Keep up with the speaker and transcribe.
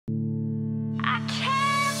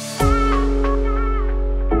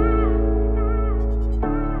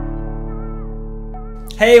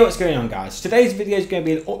Hey, what's going on, guys? Today's video is going to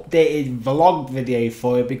be an updated vlog video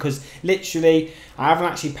for you because literally I haven't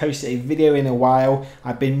actually posted a video in a while.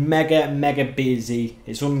 I've been mega busy.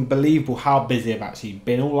 It's unbelievable how busy I've actually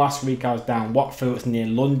been. All last week I was down Watford, it's near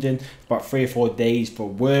London, about 3 or 4 days for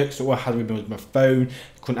work. So all I had with me was my phone.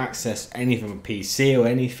 Couldn't access anything on PC or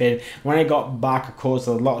anything. When I got back, of course,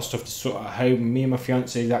 there was a lot of stuff to sort out at home. Me and my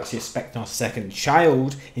fiance is actually expecting our second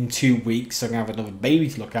child in 2 weeks, so I'm gonna have another baby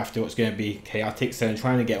to look after. What's going to be chaotic. So I'm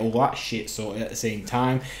trying to get all that shit sorted at the same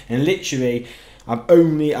time. And literally, I've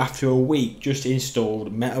only after a week just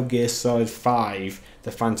installed Metal Gear Solid 5,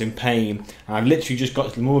 The Phantom Pain, and I've literally just got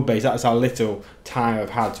to the mother base. That's how little time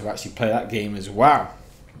I've had to actually play that game as well.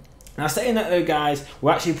 Now, saying that though, guys,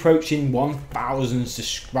 we're actually approaching 1,000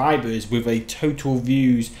 subscribers with a total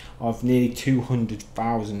views of nearly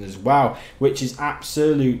 200,000 as well, which is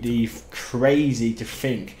absolutely crazy to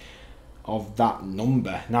think of that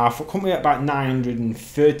number. Now, I've come at about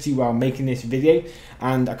 930 while making this video,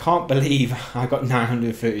 and I can't believe I got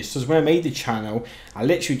 930. So when I made the channel, I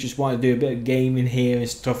literally just wanted to do a bit of gaming here and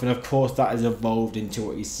stuff, and of course that has evolved into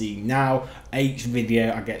what you see now. Each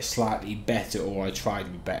video I get slightly better, or I try to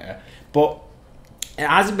be better, but it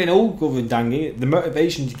hasn't been all good and dandy. The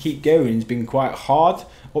motivation to keep going has been quite hard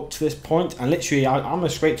up to this point, and literally I'm a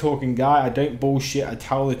straight talking guy. I don't bullshit, I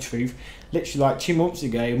tell the truth. Literally like 2 months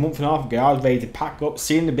ago, a month and a half ago, I was ready to pack up,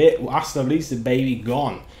 see in a bit, ask to release the baby,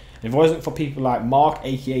 gone. If it wasn't for people like Mark,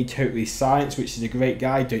 aka Totally Science, which is a great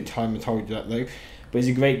guy, don't tell him I told you that though, but he's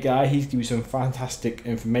a great guy. He's given me some fantastic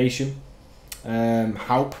information,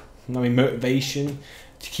 help, motivation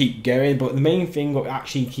to keep going. But the main thing that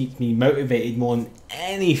actually keeps me motivated more than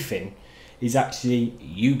anything is actually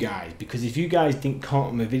you guys, because if you guys didn't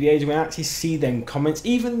comment on my videos, when I actually see them comments,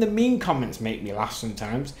 even the mean comments make me laugh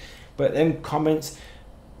sometimes, but them comments,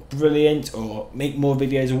 brilliant, or make more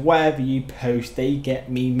videos, or whatever you post, they get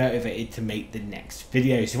me motivated to make the next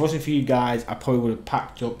video. So if it wasn't for you guys, I probably would have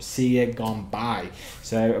packed up, see ya, gone by.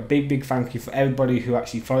 So a big thank you for everybody who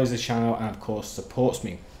actually follows the channel and of course supports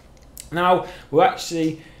me. Now we're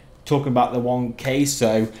actually talking about the 1K,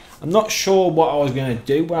 so I'm not sure what I was going to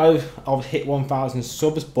do when I'll hit 1,000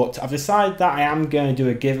 subs, but I've decided that I am going to do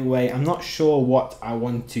a giveaway. I'm not sure what I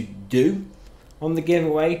want to do on the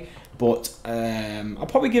giveaway, but I'll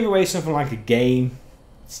probably give away something like a game,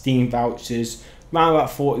 Steam vouchers, around about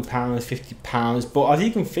 £40, £50. But I was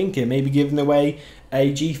even thinking maybe giving away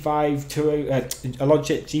a G520, a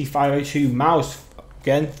Logitech G502 mouse,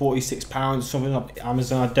 again £46, something on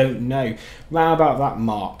Amazon, I don't know, around about that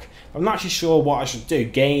mark. I'm not actually sure what I should do,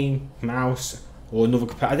 game, mouse, or another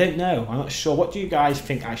competitor. I don't know, I'm not sure. What do you guys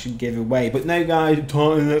think I should give away? But no guys,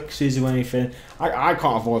 Titan X's or anything. I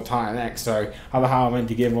can't afford Titan X, so how the hell am I meant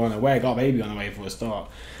to give one away? I got a baby on the way for a start.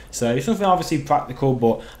 So something obviously practical,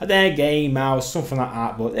 but a there game, mouse, something like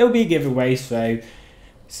that. But it'll be a giveaway, so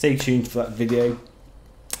stay tuned for that video.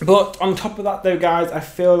 But on top of that though, guys, I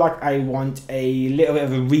feel like I want a little bit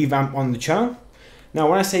of a revamp on the channel. Now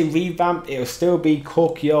when I say revamp, it'll still be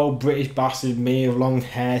corky old British bastard me with long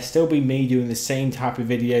hair, still be me doing the same type of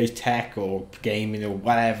videos, tech or gaming or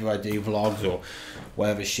whatever I do, vlogs or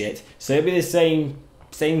whatever shit. So it'll be the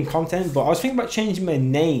same content, but I was thinking about changing my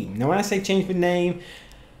name. Now when I say change my name,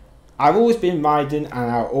 I've always been Raiden and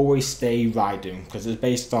I'll always stay Raiden, because it's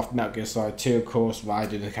based off Metal Gear Solid 2, of course,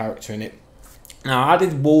 Raiden, the character in it. Now I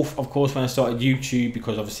did Wolf, of course, when I started YouTube,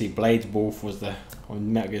 because obviously Blade Wolf was the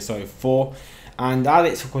on Metal Gear Solid 4. And I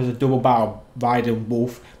did it because a double barrel Raiden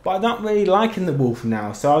Wolf, but I'm not really liking the Wolf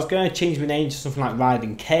now, so I was going to change my name to something like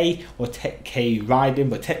Raiden K or Tech K Raiden,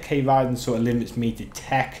 but Tech K Raiden sort of limits me to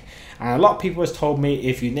tech. And a lot of people has told me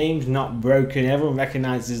if your name's not broken, everyone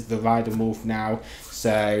recognises the Raiden Wolf now,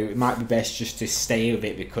 so it might be best just to stay with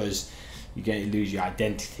it, because you're going to lose your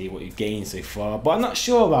identity, what you've gained so far. But I'm not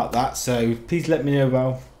sure about that, so please let me know.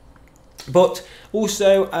 Well, but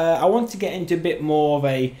also I want to get into a bit more of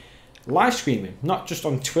a live streaming, not just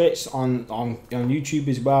on Twitch, on YouTube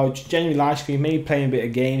as well, just generally live stream, maybe playing a bit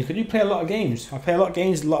of games, because you play a lot of games. I play a lot of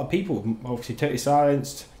games with a lot of people, obviously Totally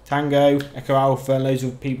Silenced, Tango, Echo Alpha, and loads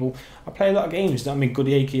of people. I play a lot of games. I mean,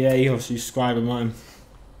 Goody AKA, obviously subscribe of mine,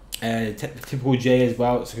 Typical J as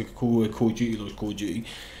well, it's like a cool Call of Duty, loves Call of Duty.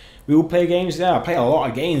 We all play games there. I play a lot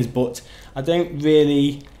of games, but I don't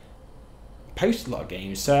really post a lot of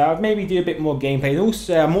games, so I'll maybe do a bit more gameplay. And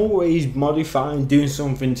also I'm always modifying, doing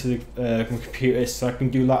something to the computer, so I can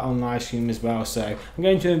do that on live stream as well. So I'm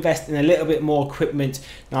going to invest in a little bit more equipment.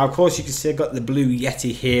 Now of course you can see I've got the Blue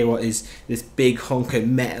Yeti here, what is this big hunk of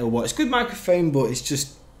metal. What, it's a good microphone, but it's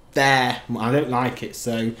just there, I don't like it.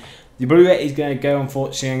 So the Blue Yeti is going to go,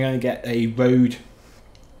 unfortunately. I'm going to get a Rode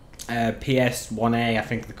PS1A, I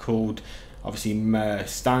think they're called, obviously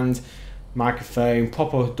stand, microphone,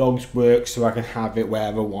 proper dogs work, so I can have it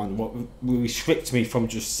wherever I want. What will restrict me from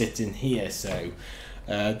just sitting here, so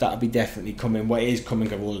that'll be definitely coming. What is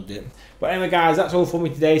coming, I've ordered it. But anyway guys, that's all for me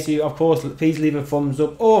today. So of course, please leave a thumbs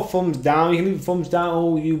up or thumbs down. You can leave a thumbs down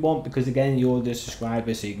all you want, because again, you're the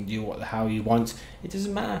subscriber, so you can do what the hell you want. It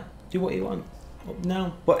doesn't matter, do what you want. Up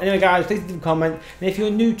now. But anyway guys, please leave a comment, and if you're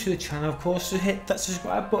new to the channel, of course, so hit that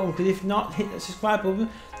subscribe button, because if not hit that subscribe button,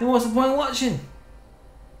 then what's the point of watching?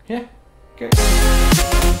 Yeah, good.